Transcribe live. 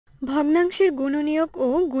ভগ্নাংশের গুণনীয়ক ও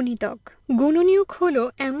গুণিতক। গুণনীয়ক হলো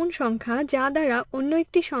এমন সংখ্যা যা দ্বারা অন্য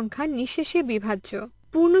একটি সংখ্যা নিঃশেষে বিভাজ্য।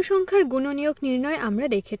 পূর্ণ সংখ্যার গুণনীয়ক নির্ণয় আমরা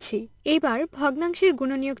দেখেছি। এবার ভগ্নাংশের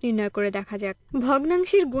গুণনীয়ক নির্ণয় করে দেখা যাক।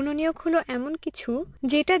 ভগ্নাংশের গুণনীয়ক হলো এমন কিছু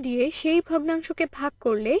যেটা দিয়ে সেই ভগ্নাংশকে ভাগ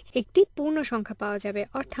করলে একটি পূর্ণ সংখ্যা পাওয়া যাবে,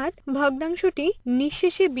 অর্থাৎ ভগ্নাংশটি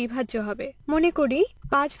নিঃশেষে বিভাজ্য হবে। মনে করি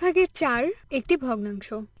 5/4 একটি ভগ্নাংশ।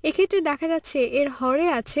 এক্ষেত্রে দেখা যাচ্ছে এর হরে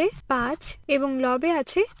আছে 5 এবং লবে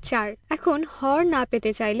আছে 4। এখন হর না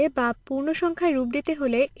পেতে চাইলে বা পূর্ণ সংখ্যায় রূপ দিতে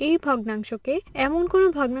হলে এই ভগ্নাংশকে এমন কোনো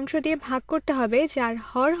ভগ্নাংশ দিয়ে ভাগ করতে হবে যার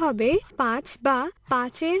হর হবে 5 বা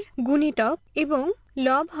 5-এর গুণিতক এবং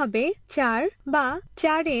লব হবে 4 বা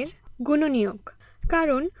 4-এর গুণনীয়ক।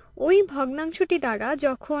 কারণ ওই ভগ্নাংশটি দ্বারা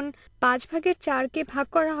যখন 5/4কে ভাগ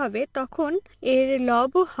করা হবে তখন এর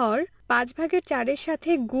লব ও হর 5/4-এর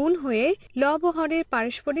সাথে গুণ হয়ে লব ও হরের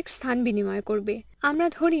পারস্পরিক স্থান বিনিময় করবে। আমরা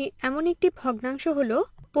ধরি এমন একটি ভগ্নাংশ হলো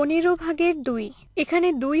 15/2। এখানে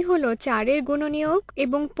 2 হলো 4-এর গুণনীয়ক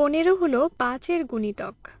এবং 15 হলো 5-এর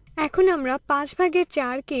গুণিতক। এখন আমরা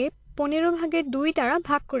 5/4কে 15/2 দ্বারা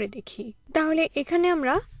ভাগ করে দেখি। তাহলে এখানে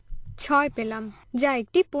আমরা 6 পেলাম, যা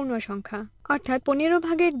একটি পূর্ণ সংখ্যা, অর্থাৎ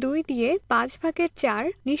 15/2 দিয়ে 5/4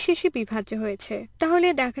 নিঃশেষে বিভাজ্য হয়েছে। তাহলে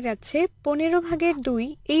দেখা যাচ্ছে 15/2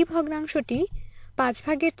 এই ভগ্নাংশটি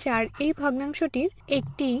 5/4 এই ভগ্নাংশটির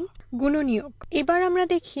একটি গুণনীয়ক। এবার আমরা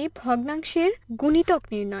দেখি ভগ্নাংশের গুণিতক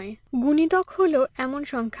নির্ণয়। গুণিতক হলো এমন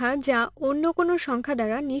সংখ্যা যা অন্য কোনো সংখ্যা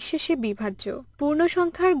দ্বারা নিঃশেষে বিভাজ্য। পূর্ণ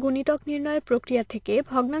সংখ্যার গুণিতক নির্ণয়ের প্রক্রিয়া থেকে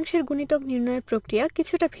ভগ্নাংশের গুণিতক নির্ণয়ের প্রক্রিয়া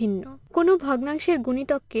কিছুটা ভিন্ন। কোনো ভগ্নাংশের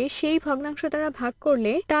গুণিতককে সেই ভগ্নাংশ দ্বারা ভাগ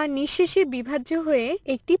করলে তা নিঃশেষে বিভাজ্য হয়ে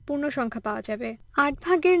একটি পূর্ণ সংখ্যা পাওয়া যাবে।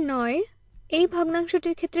 8/9 এই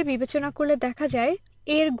ভগ্নাংশটির ক্ষেত্রে বিবেচনা করলে দেখা যায়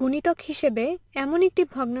এর গুণিতক হিসেবে এমন একটি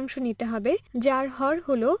ভগ্নাংশ নিতে হবে যার হর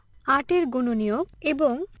হলো 8-এর গুণনীয়ক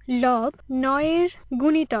এবং লব 9-এর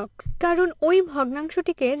গুণিতক। কারণ ওই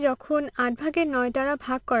ভগ্নাংশটিকে যখন 8/9 দ্বারা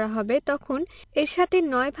ভাগ করা হবে তখন এর সাথে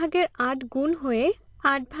 9/8 গুণ হয়ে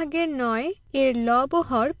 8/9 এর লব ও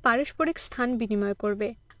হর পারস্পরিক স্থান বিনিময় করবে।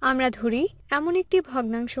 আমরা ধরি এমন একটি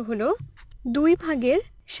ভগ্নাংশ হলো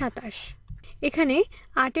 2/27। এখানে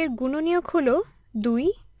 8-এর গুণনীয়ক হলো 2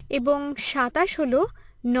 এবং 27 হলো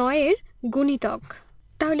 9-এর গুণিতক।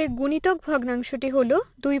 তাহলে গুণিতক ভগ্নাংশটি হলো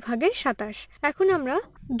 2/27। এখন আমরা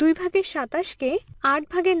 2/27কে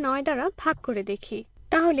 8/9 দ্বারা ভাগ করে দেখি।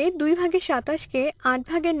 তাহলে 2/27কে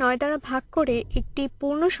 8/9 দ্বারা ভাগ করে একটি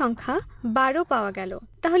পূর্ণ সংখ্যা 12 পাওয়া গেল।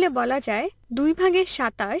 তাহলে বলা যায়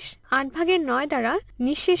 2/27 8/9 দ্বারা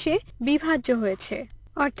নিঃশেষে বিভাজ্য হয়েছে,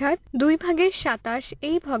 অর্থাৎ 2/27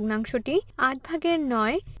 এই ভগ্নাংশটি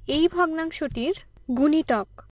 8/9 এই ভগ্নাংশটির গুণিতক।